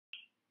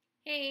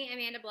Hey,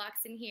 Amanda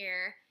Blockson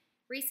here.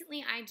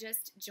 Recently, I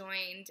just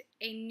joined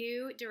a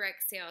new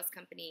direct sales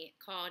company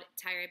called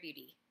Tyra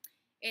Beauty.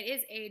 It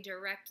is a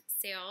direct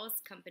sales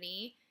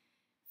company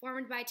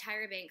formed by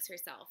Tyra Banks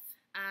herself.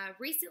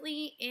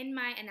 Recently, in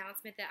my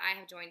announcement that I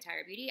have joined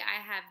Tyra Beauty,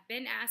 I have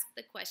been asked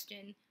the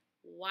question,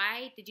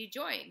 why did you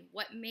join?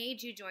 What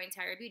made you join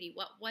Tyra Beauty?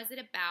 What was it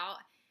about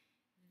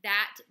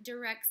that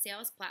direct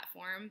sales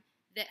platform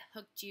that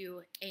hooked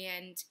you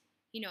and,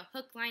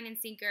 hook, line, and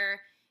sinker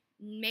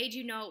made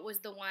you know it was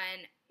the one?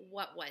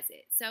 What was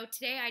it? So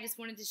today I just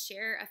wanted to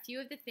share a few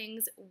of the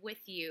things with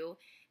you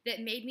that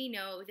made me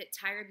know that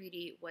Tyra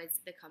Beauty was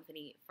the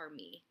company for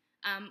me.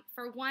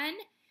 For one,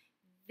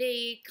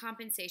 the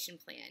compensation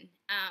plan.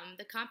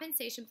 The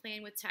compensation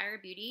plan with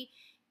Tyra Beauty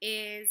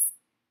is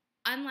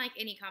unlike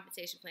any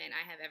compensation plan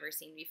I have ever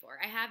seen before.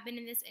 I have been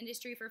in this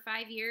industry for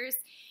 5 years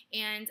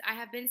and I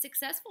have been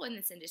successful in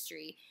this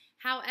industry.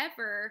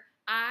 However,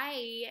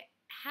 I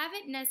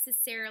haven't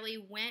necessarily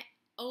went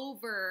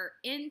over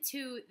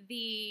into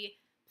the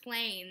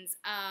planes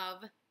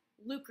of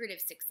lucrative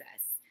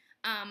success.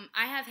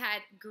 I have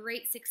had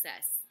great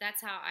success.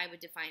 That's how I would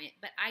define it.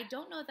 But I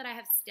don't know that I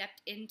have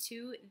stepped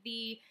into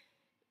the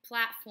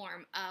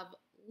platform of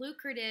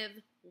lucrative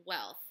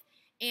wealth.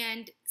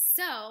 And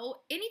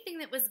so anything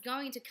that was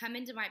going to come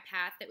into my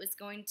path that was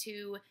going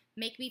to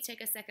make me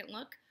take a second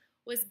look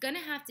was going to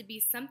have to be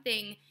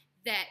something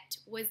that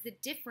was the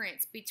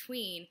difference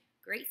between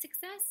great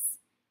success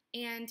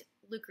and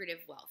lucrative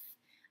wealth.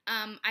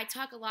 I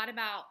talk a lot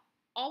about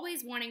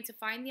always wanting to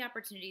find the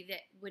opportunity that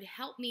would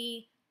help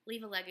me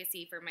leave a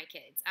legacy for my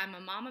kids. I'm a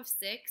mom of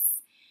 6,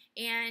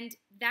 and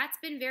that's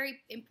been very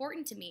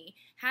important to me.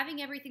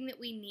 Having everything that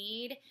we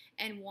need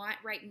and want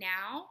right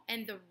now,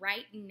 and the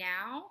right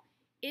now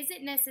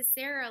isn't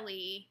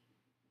necessarily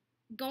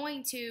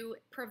going to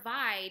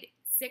provide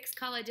 6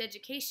 college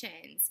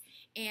educations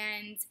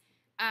and,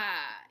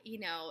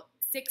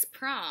 6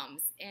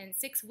 proms and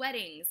 6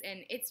 weddings,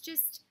 and it's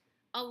just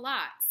a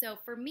lot. So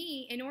for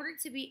me, in order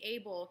to be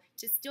able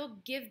to still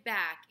give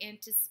back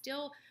and to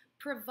still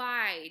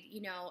provide,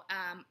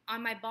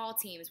 on my ball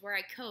teams where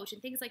I coach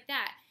and things like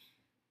that,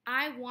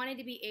 I wanted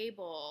to be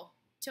able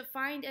to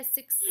find a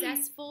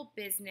successful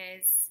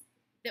business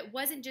that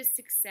wasn't just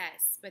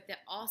success, but that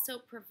also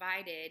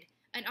provided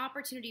an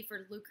opportunity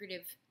for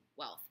lucrative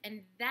wealth.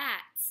 And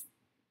that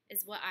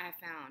is what I have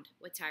found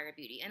with Tyra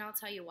Beauty. And I'll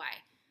tell you why.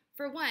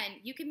 For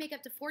one, you can make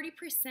up to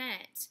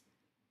 40%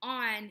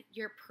 on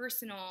your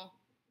personal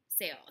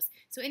sales.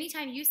 So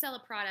anytime you sell a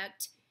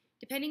product,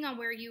 depending on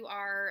where you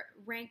are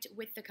ranked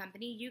with the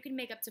company, you can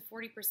make up to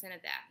 40%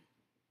 of that.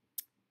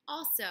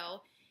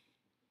 Also,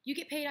 you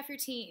get paid off your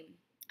team.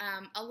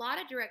 A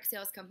lot of direct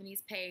sales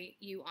companies pay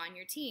you on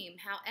your team.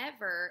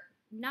 However,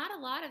 not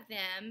a lot of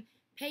them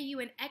pay you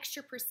an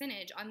extra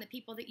percentage on the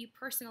people that you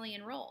personally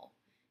enroll.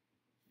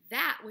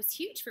 That was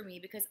huge for me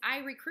because I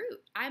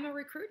recruit. I'm a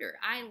recruiter.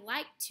 I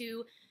like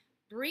to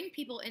bring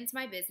people into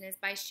my business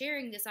by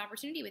sharing this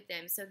opportunity with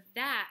them. So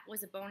that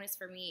was a bonus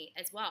for me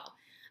as well.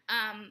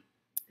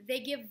 They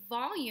give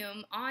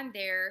volume on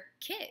their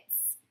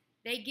kits.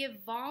 They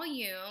give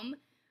volume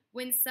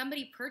when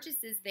somebody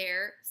purchases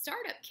their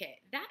startup kit.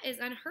 That is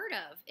unheard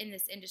of in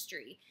this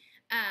industry.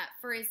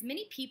 For as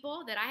many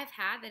people that I have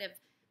had that have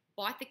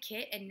bought the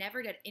kit and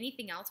never done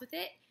anything else with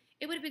it,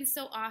 it would have been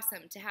so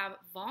awesome to have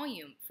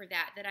volume for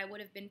that I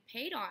would have been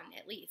paid on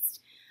at least.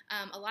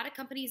 A lot of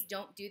companies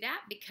don't do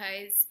that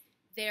because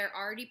they're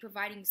already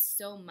providing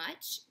so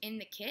much in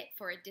the kit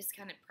for a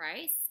discounted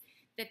price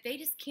that they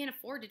just can't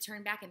afford to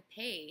turn back and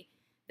pay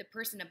the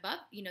person above,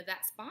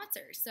 that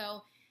sponsor.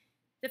 So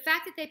the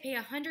fact that they pay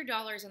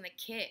 $100 on the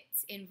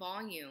kits in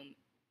volume,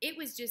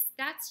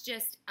 that's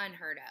just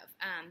unheard of.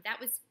 That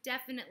was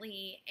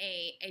definitely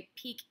a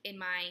peak in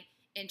my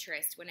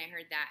interest when I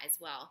heard that as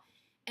well.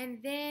 And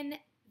then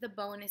the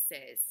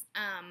bonuses.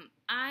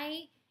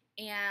 I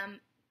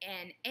am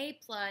an A+,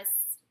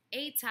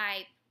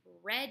 A-type,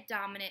 red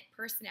dominant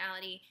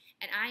personality,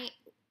 and I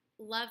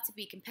love to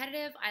be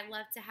competitive. I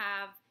love to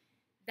have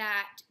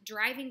that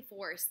driving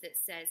force that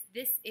says,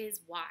 this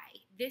is why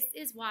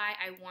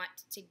I want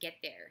to get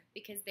there,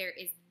 because there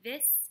is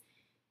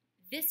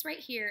this right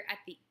here at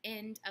the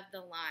end of the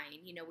line.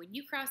 When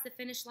you cross the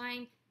finish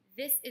line,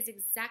 this is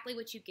exactly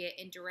what you get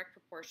in direct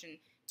proportion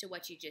to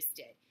what you just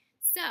did.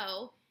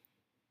 So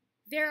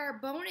there are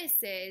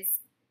bonuses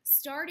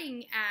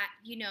starting at,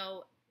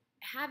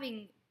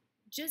 having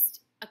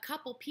just a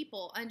couple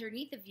people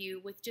underneath of you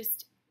with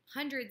just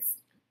hundreds.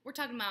 We're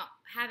talking about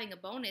having a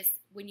bonus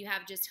when you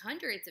have just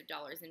hundreds of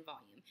dollars in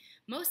volume.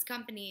 Most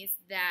companies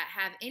that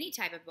have any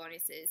type of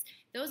bonuses,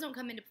 those don't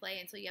come into play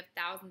until you have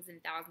thousands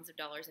and thousands of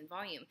dollars in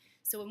volume.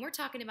 So when we're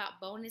talking about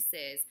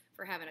bonuses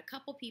for having a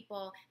couple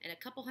people and a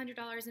couple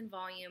 $100s in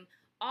volume,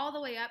 all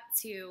the way up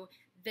to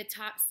the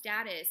top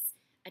status,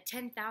 a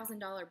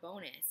 $10,000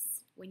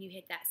 bonus when you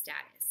hit that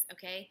status,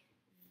 okay?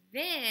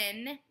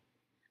 Then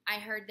I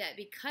heard that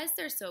because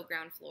they're so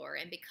ground floor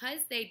and because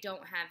they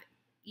don't have,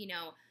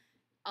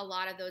 a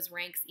lot of those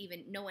ranks,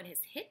 even no one has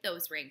hit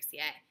those ranks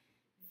yet,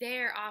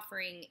 they're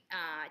offering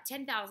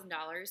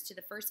 $10,000 to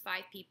the first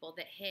 5 people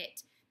that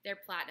hit their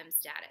platinum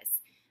status.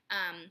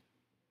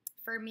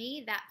 For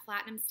me, that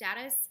platinum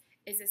status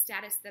is a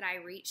status that I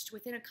reached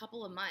within a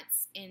couple of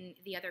months in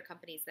the other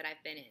companies that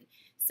I've been in.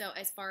 So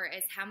as far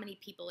as how many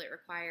people it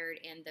required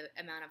and the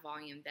amount of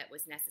volume that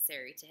was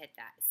necessary to hit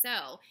that.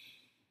 So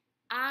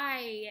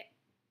I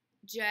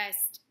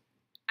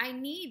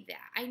need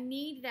that. I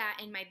need that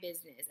in my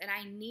business, and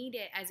I need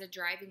it as a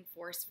driving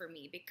force for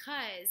me,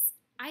 because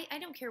I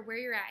don't care where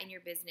you're at in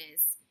your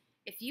business.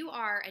 If you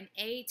are an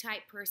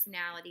A-type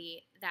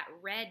personality, that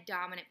red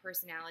dominant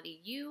personality,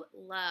 you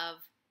love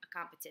a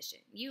competition.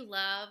 You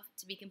love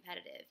to be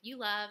competitive. You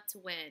love to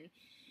win.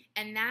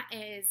 And that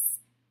is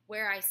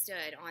where I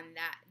stood on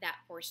that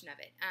portion of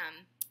it.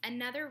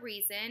 Another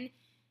reason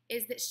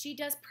is that she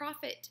does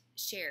profit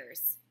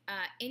shares.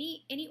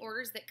 Any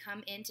orders that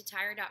come into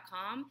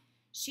Tyra.com,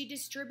 she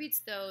distributes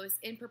those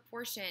in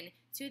proportion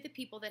to the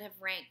people that have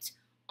ranked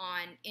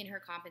in her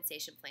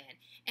compensation plan.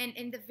 And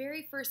in the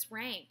very first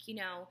rank,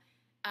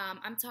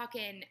 I'm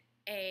talking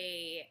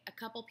a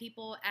couple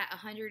people at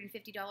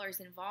 $150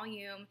 in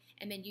volume,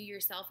 and then you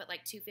yourself at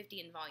like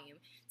 $250 in volume.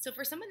 So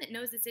for someone that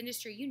knows this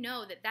industry, you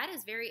know that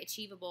is very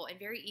achievable and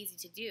very easy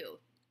to do.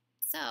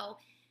 So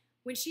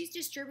when she's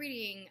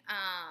distributing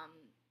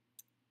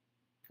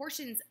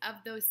portions of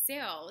those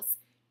sales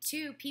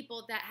to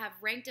people that have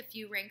ranked a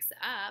few ranks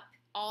up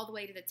all the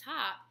way to the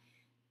top,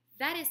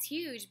 that is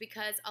huge,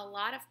 because a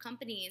lot of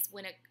companies,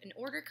 when an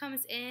order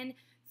comes in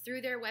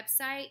through their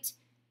website,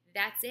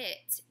 that's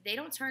it. They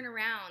don't turn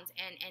around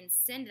and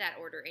send that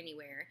order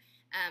anywhere.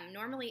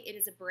 Normally, it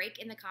is a break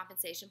in the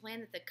compensation plan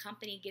that the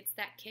company gets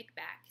that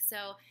kickback.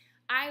 So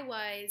I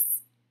was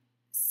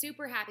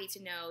super happy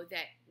to know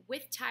that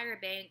with Tyra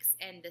Banks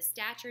and the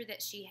stature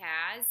that she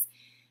has,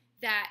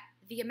 that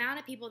the amount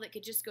of people that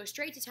could just go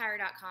straight to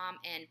Tyra.com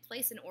and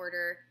place an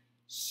order,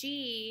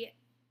 she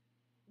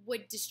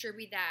would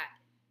distribute that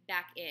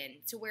back in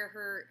to where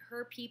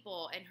her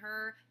people and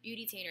her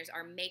beauty-tainers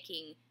are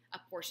making a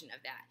portion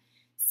of that.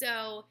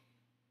 So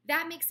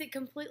that makes it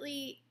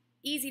completely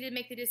easy to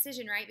make the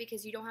decision, right?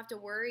 Because you don't have to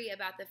worry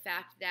about the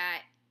fact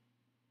that,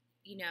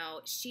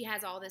 she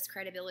has all this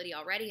credibility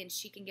already and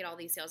she can get all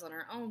these sales on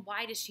her own.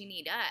 Why does she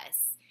need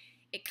us?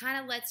 It kind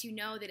of lets you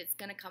know that it's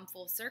going to come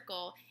full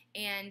circle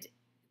and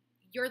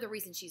you're the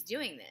reason she's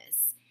doing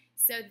this.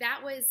 So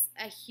that was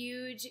a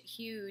huge,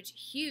 huge,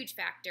 huge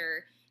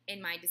factor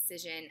in my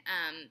decision.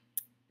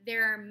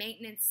 There are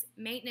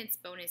maintenance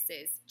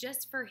bonuses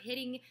just for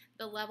hitting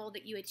the level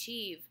that you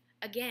achieve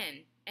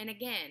again and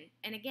again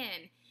and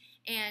again.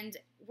 And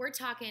we're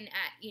talking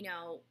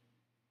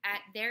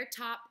at their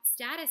top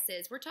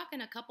statuses, we're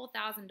talking a couple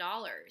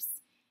 $1,000s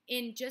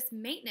in just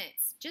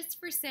maintenance, just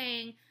for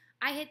saying,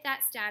 I hit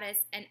that status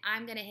and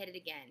I'm going to hit it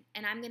again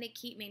and I'm going to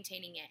keep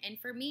maintaining it. And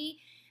for me,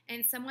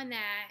 and someone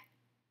that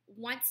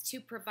wants to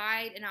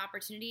provide an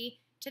opportunity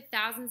to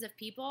thousands of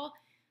people,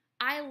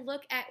 I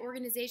look at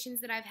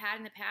organizations that I've had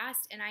in the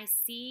past and I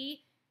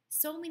see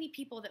so many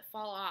people that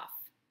fall off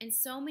and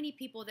so many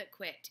people that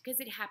quit, because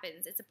it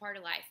happens. It's a part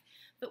of life.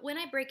 But when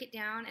I break it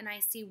down and I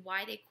see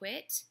why they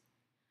quit,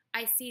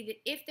 I see that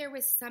if there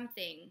was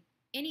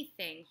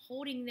anything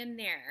holding them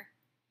there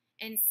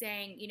and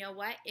saying, you know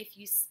what, if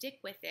you stick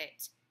with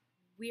it,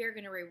 we are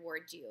going to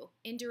reward you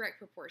in direct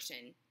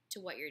proportion to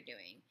what you're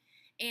doing.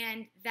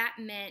 And that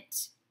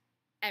meant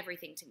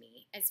everything to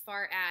me, as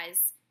far as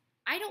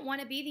I don't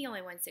want to be the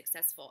only one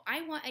successful.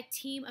 I want a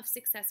team of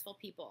successful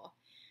people.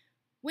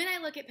 When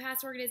I look at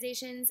past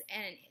organizations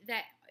and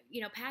that,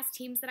 past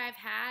teams that I've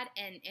had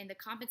and the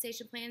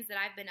compensation plans that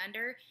I've been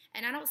under,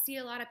 and I don't see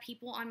a lot of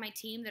people on my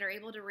team that are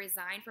able to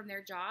resign from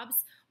their jobs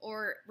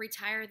or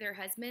retire their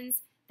husbands,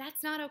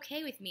 that's not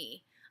okay with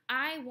me.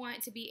 I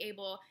want to be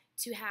able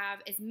to have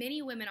as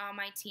many women on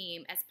my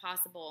team as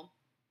possible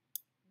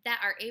that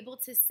are able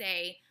to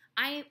say,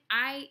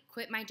 I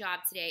quit my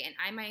job today and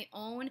I'm my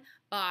own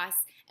boss,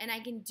 and I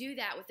can do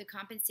that with the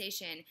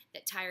compensation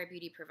that Tyra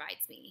Beauty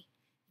provides me.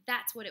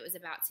 That's what it was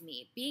about to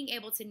me. Being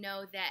able to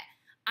know that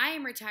I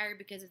am retired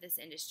because of this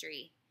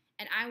industry,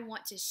 and I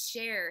want to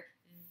share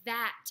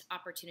that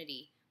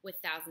opportunity with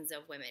thousands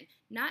of women.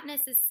 Not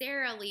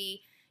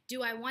necessarily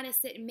do I want to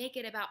sit and make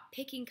it about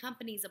picking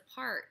companies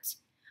apart.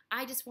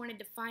 I just wanted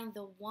to find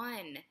the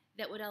one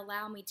that would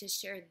allow me to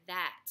share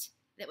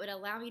that would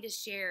allow me to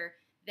share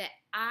that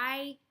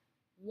I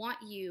want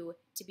you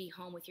to be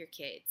home with your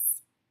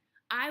kids.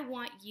 I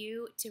want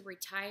you to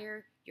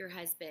retire your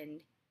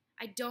husband.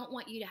 I don't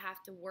want you to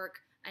have to work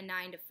a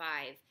 9 to 5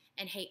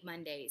 and hate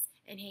Mondays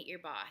and hate your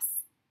boss.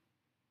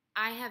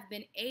 I have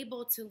been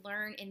able to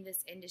learn in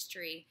this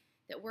industry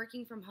that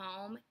working from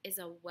home is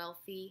a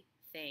wealthy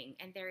thing,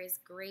 and there is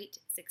great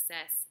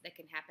success that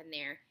can happen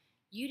there.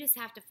 You just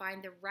have to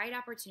find the right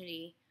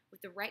opportunity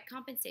with the right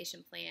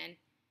compensation plan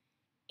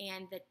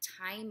and the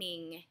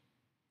timing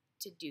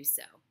to do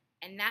so.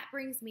 And that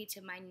brings me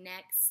to my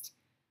next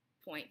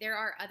point. There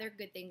are other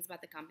good things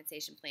about the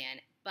compensation plan,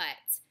 but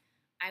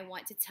I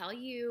want to tell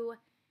you,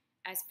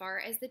 as far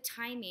as the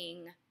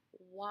timing,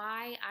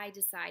 why I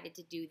decided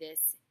to do this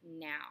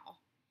now.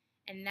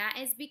 And that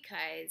is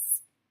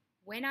because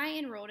when I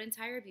enrolled in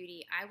Tyra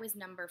Beauty, I was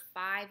number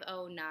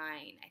 509,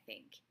 I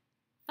think.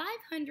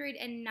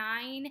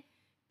 509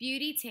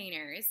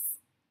 beauty-tainers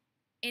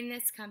in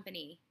this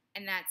company,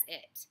 and that's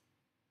it.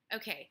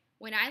 Okay,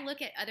 when I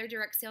look at other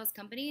direct sales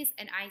companies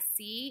and I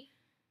see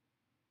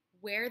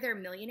where their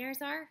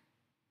millionaires are,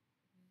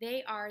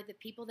 they are the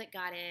people that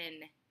got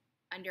in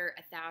under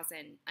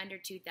 1,000, under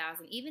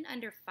 2,000, even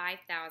under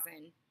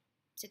 5,000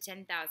 to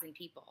 10,000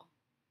 people.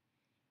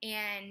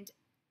 And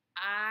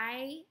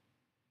I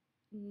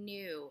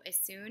knew as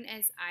soon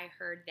as I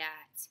heard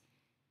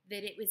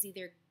that it was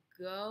either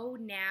go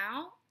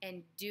now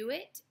and do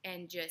it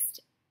and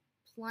just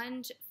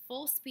plunge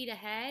full speed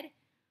ahead,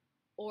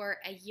 or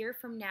a year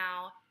from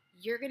now,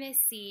 you're going to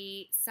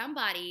see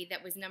somebody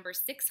that was number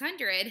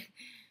 600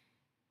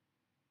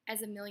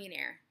 as a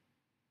millionaire.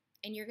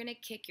 And you're going to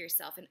kick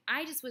yourself. And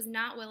I just was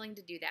not willing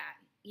to do that.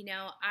 You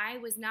know, I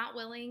was not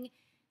willing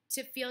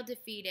to feel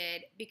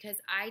defeated because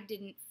I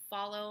didn't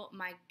follow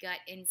my gut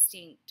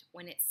instinct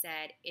when it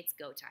said it's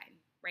go time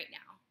right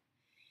now.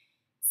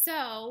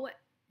 So,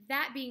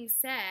 that being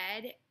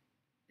said,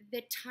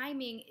 the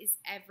timing is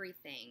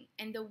everything.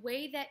 And the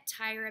way that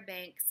Tyra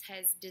Banks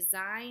has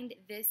designed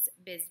this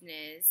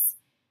business,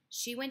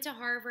 she went to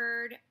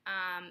Harvard.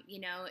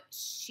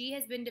 She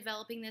has been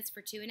developing this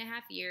for 2.5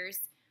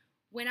 years.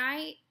 When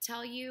I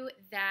tell you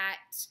that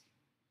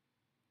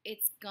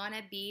it's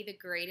gonna be the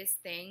greatest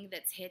thing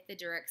that's hit the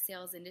direct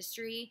sales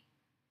industry,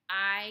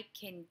 I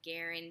can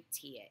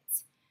guarantee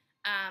it.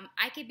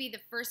 I could be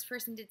the first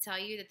person to tell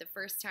you that the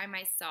first time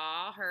I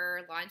saw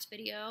her launch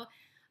video,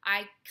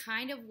 I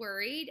kind of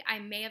worried. I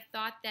may have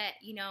thought that,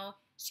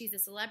 she's a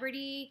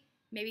celebrity.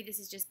 Maybe this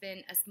has just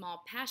been a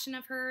small passion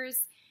of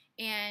hers.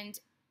 And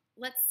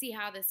let's see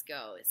how this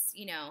goes,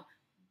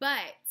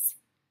 But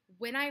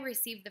when I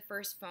received the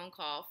first phone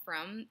call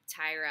from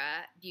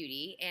Tyra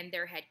Beauty and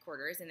their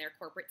headquarters and their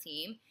corporate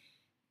team,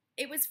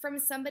 it was from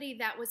somebody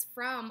that was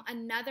from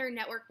another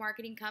network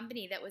marketing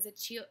company that was a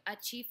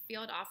chief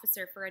field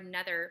officer for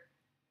another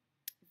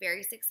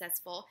very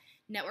successful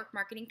network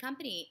marketing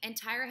company. And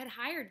Tyra had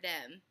hired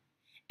them.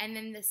 And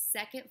then the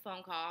second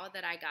phone call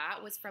that I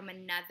got was from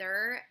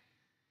another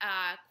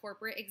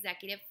corporate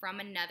executive from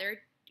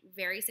another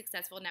very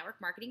successful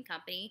network marketing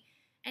company.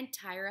 And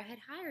Tyra had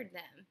hired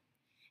them.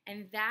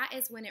 And that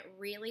is when it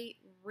really,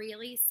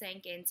 really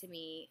sank into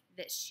me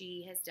that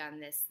she has done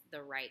this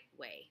the right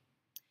way.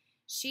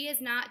 She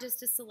is not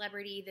just a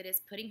celebrity that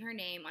is putting her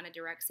name on a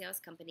direct sales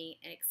company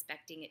and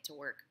expecting it to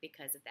work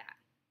because of that.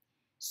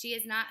 She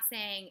is not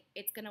saying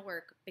it's going to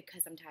work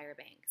because I'm Tyra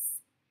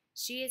Banks.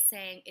 She is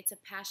saying it's a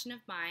passion of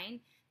mine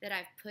that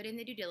I've put in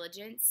the due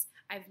diligence.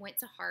 I've went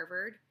to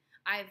Harvard.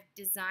 I've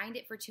designed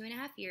it for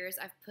 2.5 years.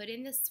 I've put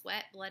in the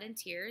sweat, blood, and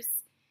tears.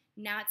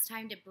 Now it's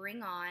time to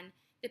bring on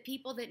the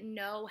people that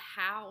know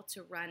how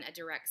to run a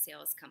direct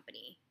sales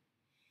company.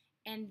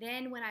 And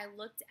then when I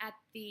looked at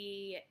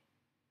the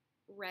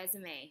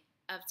resume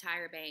of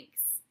Tyra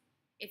Banks,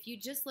 if you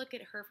just look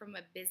at her from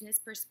a business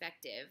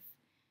perspective,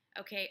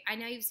 okay, I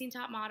know you've seen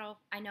Top Model.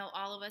 I know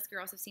all of us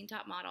girls have seen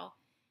Top Model.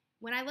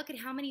 When I look at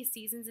how many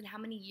seasons and how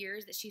many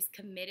years that she's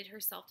committed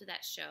herself to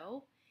that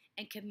show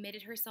and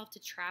committed herself to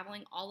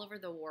traveling all over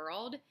the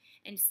world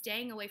and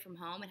staying away from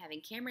home and having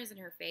cameras in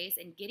her face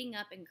and getting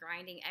up and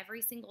grinding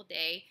every single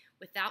day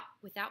without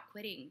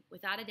quitting,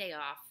 without a day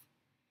off,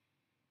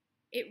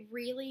 it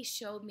really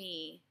showed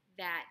me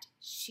that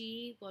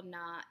she will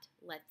not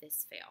let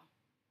this fail.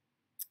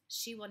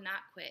 She will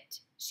not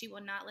quit. She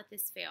will not let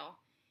this fail.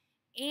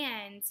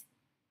 And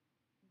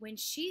when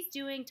she's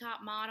doing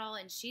Top Model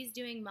and she's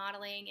doing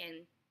modeling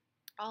and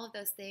all of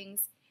those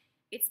things,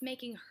 it's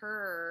making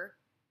her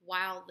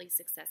wildly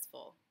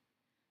successful.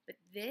 But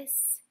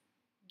this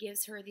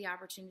gives her the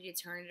opportunity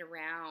to turn it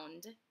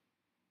around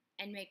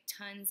and make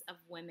tons of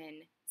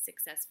women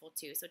successful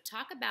too. So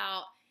talk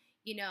about,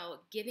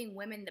 giving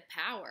women the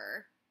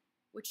power,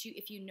 which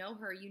if you know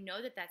her, you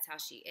know that that's how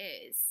she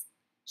is.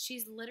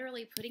 She's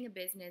literally putting a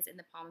business in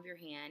the palm of your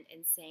hand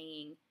and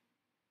saying,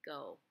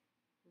 go,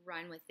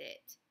 run with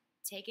it,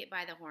 take it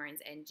by the horns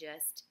and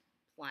just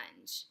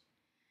plunge.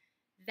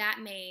 That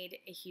made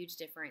a huge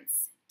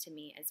difference to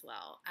me as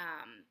well.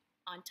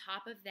 On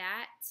top of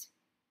that,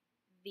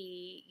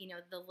 the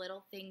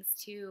little things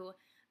too,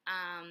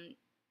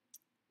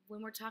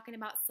 when we're talking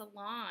about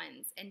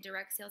salons and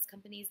direct sales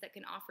companies that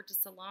can offer to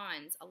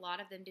salons, a lot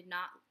of them did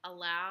not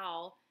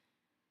allow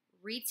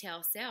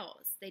retail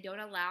sales. They don't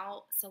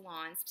allow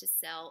salons to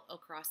sell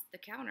across the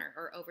counter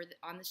or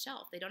on the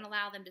shelf. They don't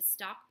allow them to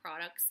stock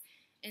products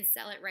and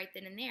sell it right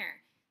then and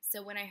there.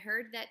 So when I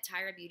heard that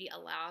Tyra Beauty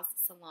allows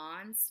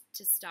salons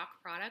to stock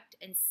product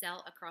and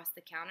sell across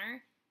the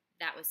counter,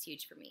 that was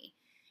huge for me.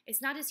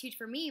 It's not just huge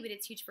for me, but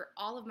it's huge for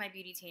all of my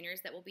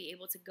beauty-tainers that will be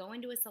able to go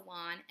into a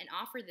salon and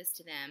offer this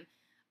to them.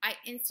 I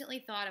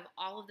instantly thought of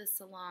all of the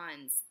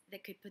salons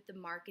that could put the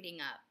marketing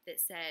up that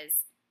says,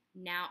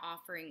 now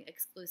offering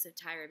exclusive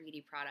Tyra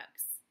Beauty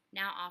products,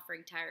 now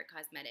offering Tyra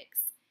Cosmetics.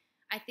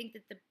 I think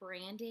that the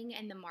branding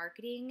and the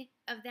marketing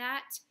of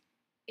that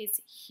is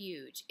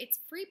huge. It's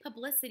free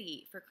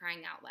publicity, for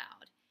crying out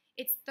loud.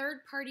 It's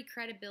third-party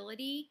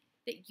credibility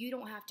that you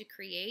don't have to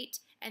create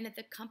and that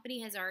the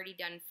company has already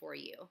done for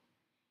you.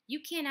 You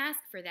can't ask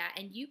for that,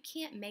 and you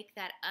can't make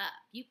that up.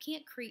 You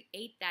can't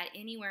create that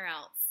anywhere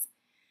else.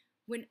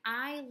 When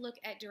I look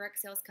at direct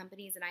sales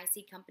companies and I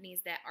see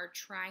companies that are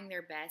trying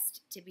their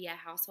best to be a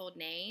household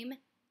name,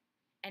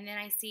 and then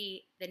I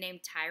see the name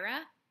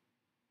Tyra,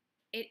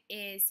 it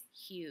is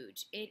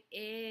huge. It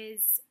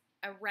is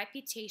a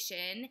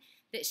reputation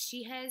that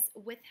she has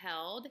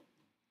withheld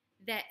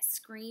that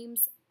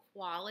screams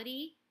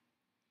quality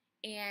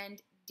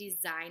and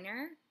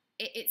designer.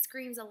 It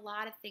screams a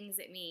lot of things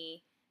at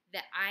me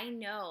that I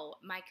know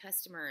my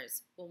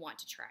customers will want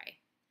to try.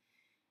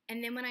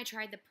 And then when I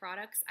tried the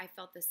products, I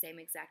felt the same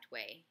exact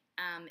way.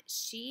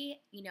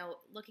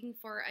 Looking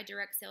for a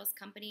direct sales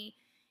company,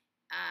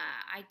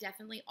 I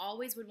definitely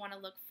always would want to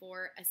look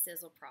for a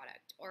sizzle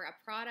product or a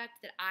product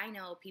that I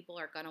know people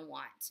are going to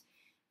want.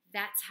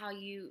 That's how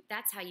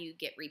you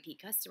get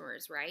repeat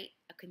customers, right?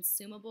 A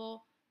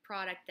consumable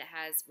product that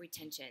has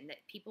retention,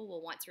 that people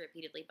will want to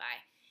repeatedly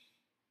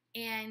buy.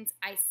 And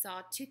I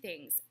saw two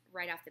things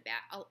right off the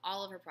bat.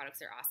 All of her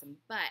products are awesome,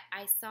 but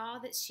I saw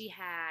that she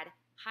had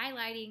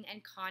highlighting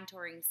and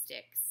contouring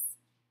sticks.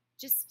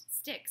 Just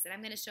sticks, and I'm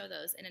going to show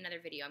those in another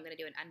video. I'm going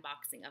to do an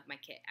unboxing of my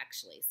kit,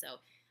 actually, so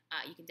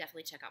you can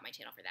definitely check out my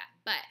channel for that.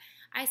 But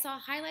I saw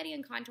highlighting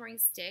and contouring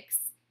sticks,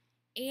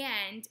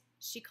 and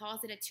she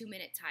calls it a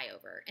 2-minute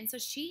tie-over. And so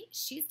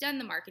she's done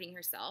the marketing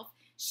herself.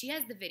 She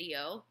has the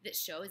video that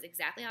shows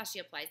exactly how she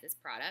applies this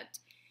product.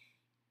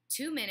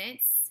 2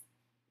 minutes.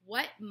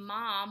 What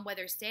mom,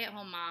 whether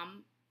stay-at-home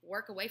mom,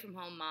 work away from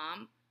home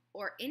mom,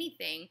 or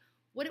anything,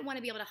 wouldn't want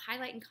to be able to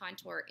highlight and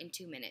contour in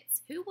 2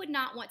 minutes? Who would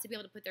not want to be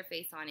able to put their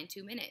face on in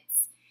 2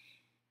 minutes?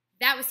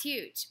 That was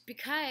huge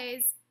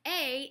because,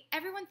 A,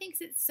 everyone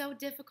thinks it's so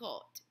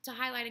difficult to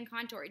highlight and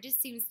contour. It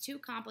just seems too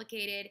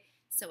complicated.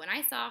 So when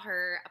I saw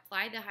her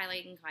apply the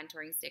highlighting and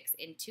contouring sticks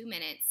in 2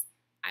 minutes,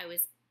 I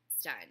was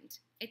stunned.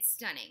 It's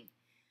stunning.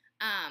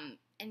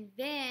 And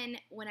then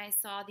when I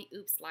saw the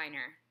Oops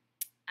liner,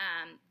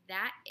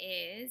 that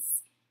is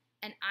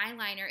an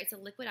eyeliner. It's a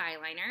liquid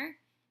eyeliner,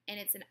 and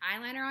it's an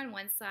eyeliner on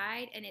one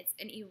side, and it's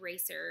an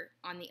eraser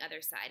on the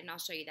other side. And I'll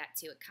show you that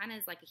too. It kind of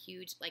is like a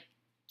huge, like,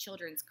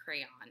 children's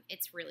crayon.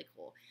 It's really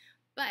cool.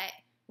 But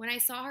when I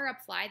saw her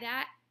apply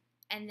that,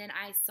 and then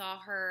I saw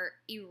her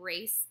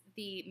erase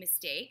the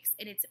mistakes,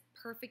 and it's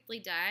perfectly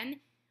done,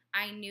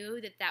 I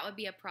knew that that would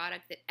be a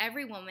product that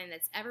every woman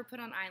that's ever put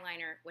on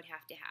eyeliner would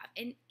have to have.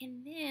 And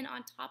then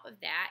on top of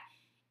that,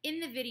 in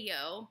the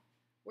video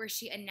where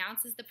she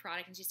announces the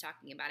product and she's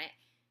talking about it,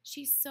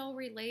 she's so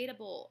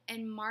relatable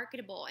and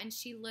marketable, and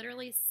she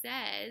literally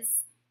says,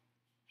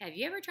 have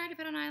you ever tried to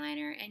put on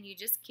eyeliner and you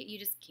just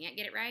can't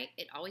get it right?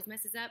 It always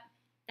messes up.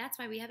 That's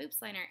why we have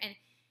Oops liner. And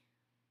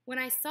when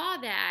I saw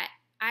that,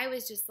 I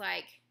was just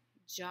like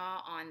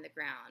jaw on the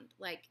ground.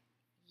 Like,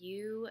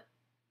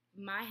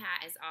 my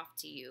hat is off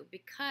to you,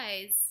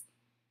 because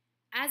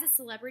as a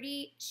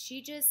celebrity,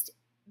 she just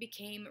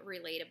became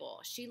relatable.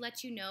 She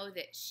lets you know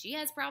that she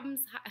has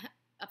problems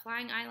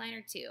applying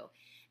eyeliner too,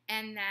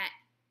 and that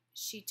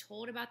she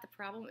told about the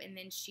problem and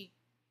then she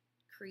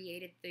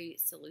created the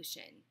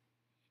solution.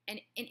 And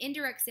in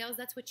indirect sales,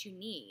 that's what you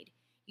need.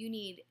 You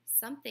need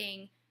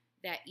something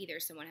that either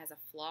someone has a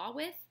flaw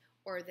with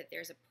or that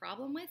there's a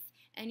problem with,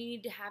 and you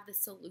need to have the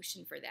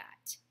solution for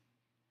that.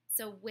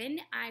 So when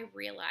I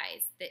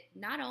realized that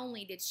not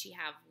only did she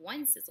have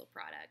one sizzle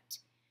product,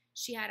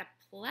 she had a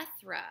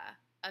plethora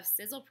of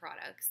sizzle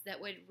products that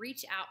would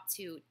reach out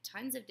to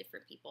tons of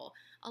different people.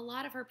 A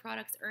lot of her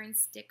products are in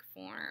stick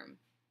form.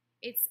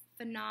 It's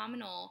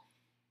phenomenal.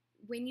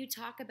 When you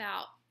talk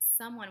about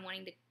someone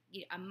wanting to,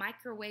 a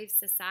microwave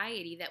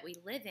society that we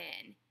live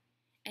in,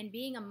 and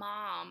being a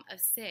mom of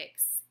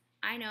 6,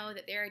 I know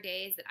that there are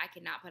days that I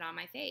cannot put on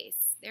my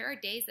face. There are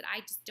days that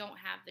I just don't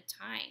have the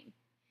time.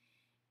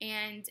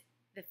 And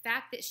the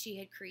fact that she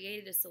had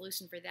created a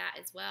solution for that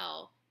as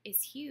well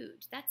is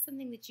huge. That's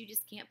something that you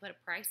just can't put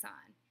a price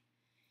on.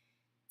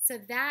 So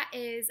that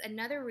is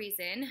another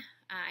reason.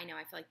 I know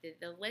I feel like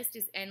the list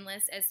is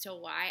endless as to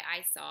why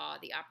I saw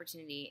the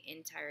opportunity in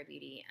Tyra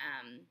Beauty.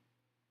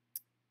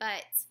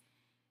 But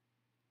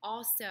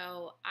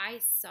also, I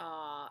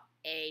saw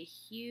a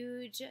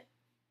huge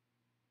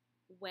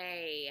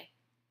way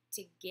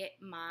to get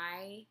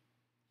my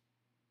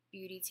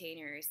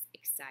beauty-tainers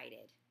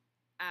excited.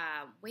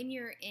 When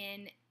you're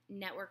in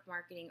network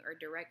marketing or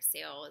direct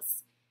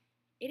sales,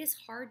 it is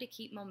hard to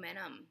keep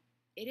momentum.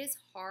 It is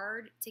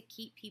hard to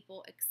keep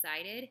people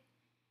excited.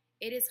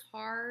 It is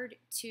hard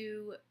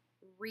to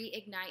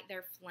reignite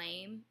their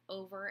flame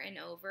over and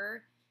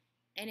over.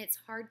 And it's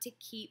hard to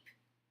keep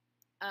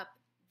up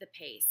the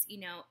pace. You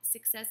know,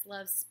 success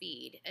loves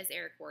speed, as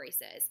Eric Worre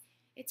says.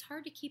 It's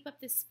hard to keep up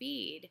the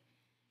speed.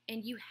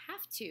 And you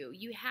have to.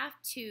 You have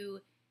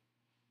to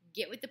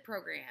get with the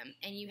program,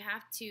 and you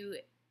have to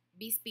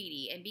be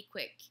speedy and be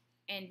quick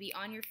and be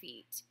on your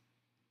feet.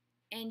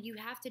 And you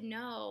have to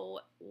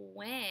know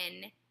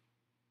when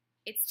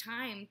it's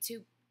time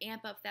to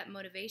amp up that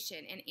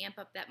motivation and amp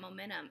up that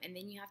momentum, and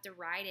then you have to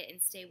ride it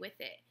and stay with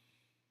it.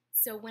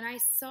 So when I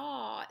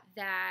saw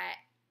that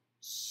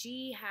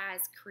she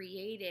has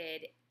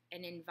created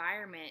an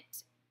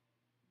environment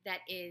that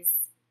is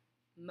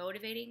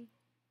motivating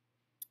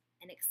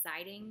and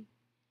exciting,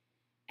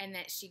 and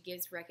that she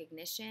gives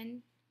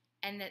recognition,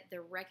 and that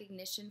the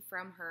recognition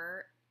from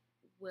her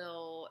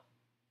will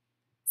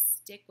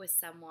stick with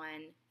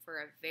someone for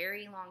a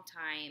very long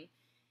time,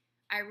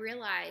 I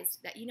realized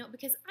that,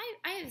 because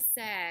I have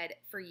said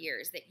for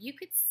years that you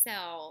could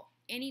sell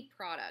any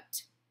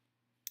product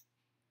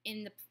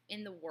in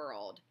the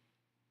world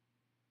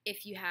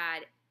if you had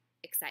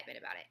excitement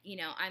about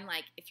it. I'm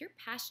like, if you're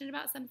passionate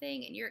about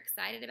something and you're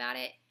excited about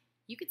it,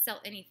 you could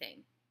sell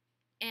anything.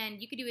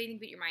 And you could do anything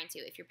but your mind to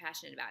if you're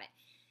passionate about it.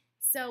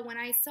 So when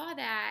I saw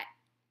that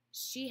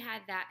she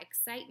had that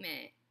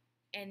excitement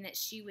and that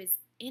she was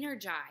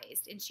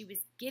energized and she was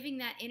giving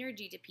that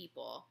energy to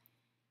people,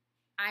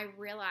 I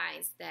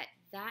realized that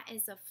that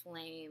is a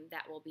flame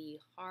that will be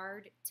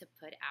hard to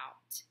put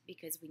out,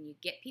 because when you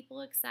get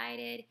people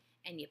excited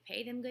and you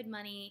pay them good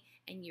money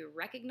and you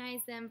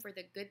recognize them for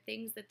the good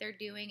things that they're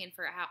doing and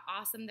for how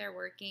awesome they're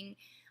working,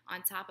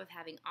 on top of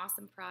having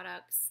awesome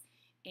products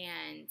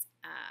and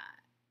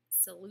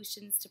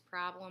solutions to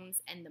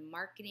problems and the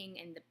marketing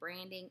and the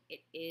branding,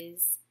 it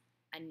is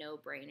a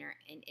no-brainer,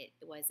 and it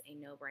was a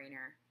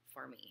no-brainer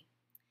for me.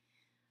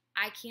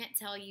 I can't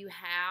tell you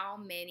how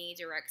many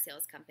direct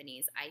sales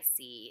companies I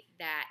see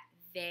that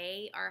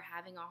they are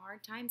having a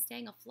hard time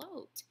staying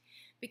afloat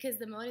because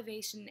the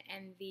motivation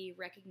and the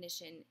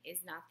recognition is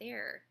not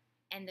there,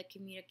 and the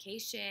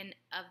communication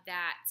of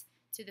that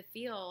to the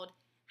field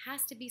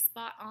has to be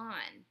spot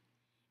on.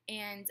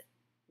 And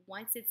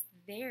once it's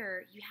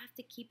there, you have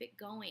to keep it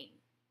going.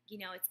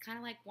 It's kind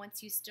of like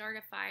once you start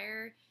a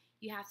fire,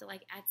 you have to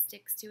add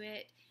sticks to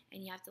it,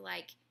 and you have to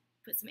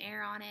put some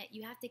air on it.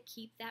 You have to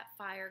keep that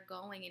fire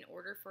going in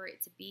order for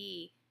it to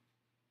be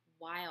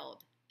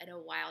wild and a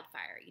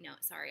wildfire.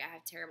 Sorry, I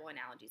have terrible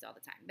analogies all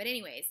the time. But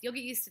anyways, you'll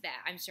get used to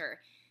that, I'm sure.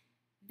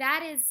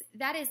 That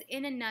is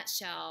in a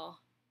nutshell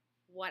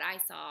what I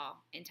saw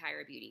in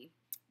Tyra Beauty.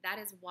 That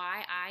is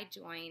why I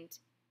joined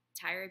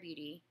Tyra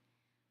Beauty.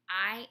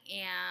 I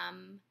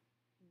am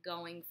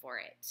going for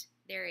it.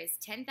 There is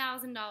 $10,000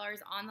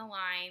 on the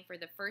line for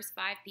the first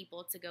 5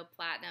 people to go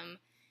platinum,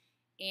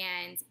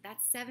 and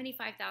that's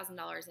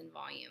 $75,000 in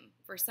volume.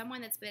 For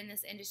someone that's been in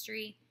this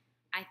industry,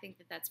 I think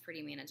that that's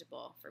pretty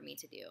manageable for me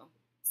to do.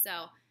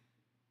 So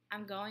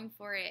I'm going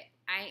for it.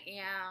 I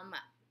am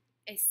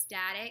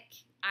ecstatic.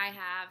 I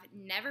have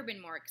never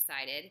been more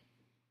excited.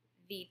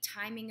 The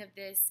timing of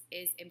this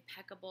is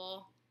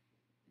impeccable.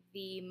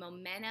 The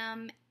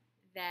momentum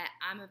that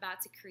I'm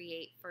about to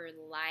create for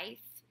life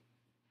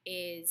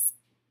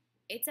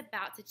it's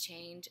about to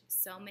change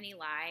so many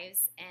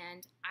lives,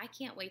 and I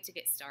can't wait to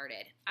get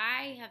started.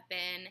 I have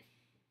been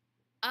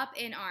up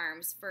in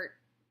arms for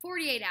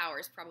 48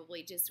 hours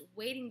probably, just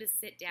waiting to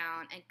sit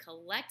down and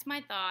collect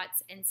my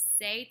thoughts and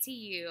say to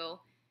you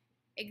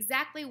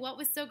exactly what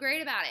was so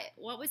great about it,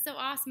 what was so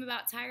awesome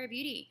about Tyra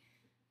Beauty.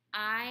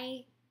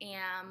 I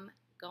am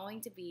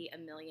going to be a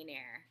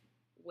millionaire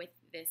with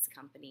this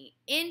company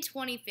in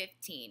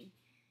 2015.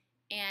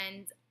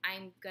 And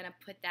I'm going to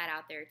put that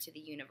out there to the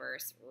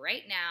universe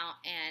right now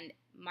and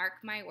mark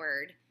my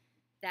word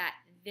that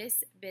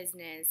this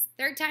business,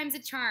 third time's a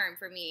charm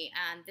for me,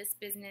 this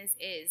business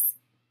is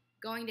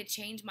going to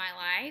change my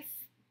life.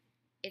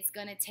 It's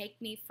going to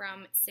take me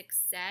from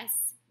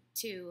success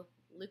to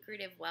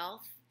lucrative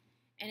wealth,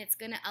 and it's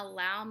going to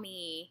allow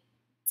me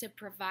to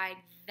provide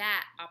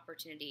that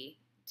opportunity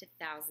to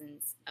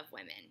thousands of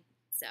women.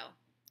 So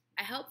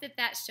I hope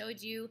that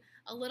showed you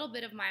a little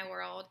bit of my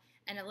world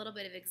and a little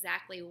bit of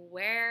exactly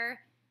where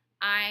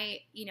I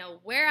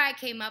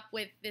came up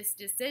with this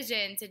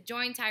decision to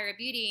join Tyra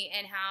Beauty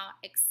and how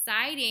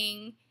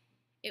exciting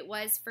it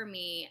was for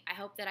me. I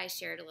hope that I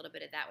shared a little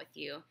bit of that with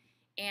you.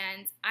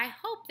 And I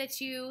hope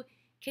that you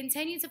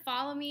continue to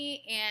follow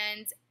me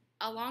and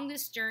along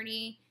this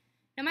journey,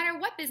 no matter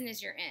what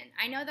business you're in.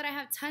 I know that I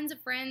have tons of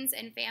friends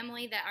and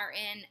family that are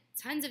in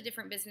tons of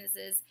different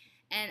businesses,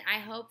 and I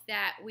hope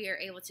that we are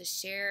able to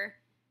share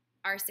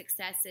our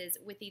successes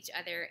with each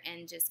other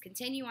and just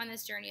continue on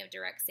this journey of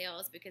direct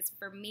sales, because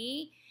for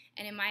me,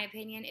 and in my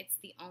opinion, it's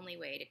the only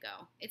way to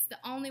go. It's the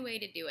only way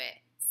to do it.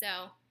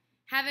 So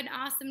have an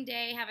awesome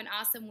day, have an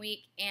awesome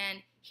week,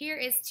 and here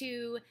is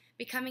to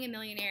becoming a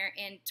millionaire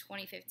in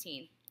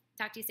 2015.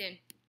 Talk to you soon.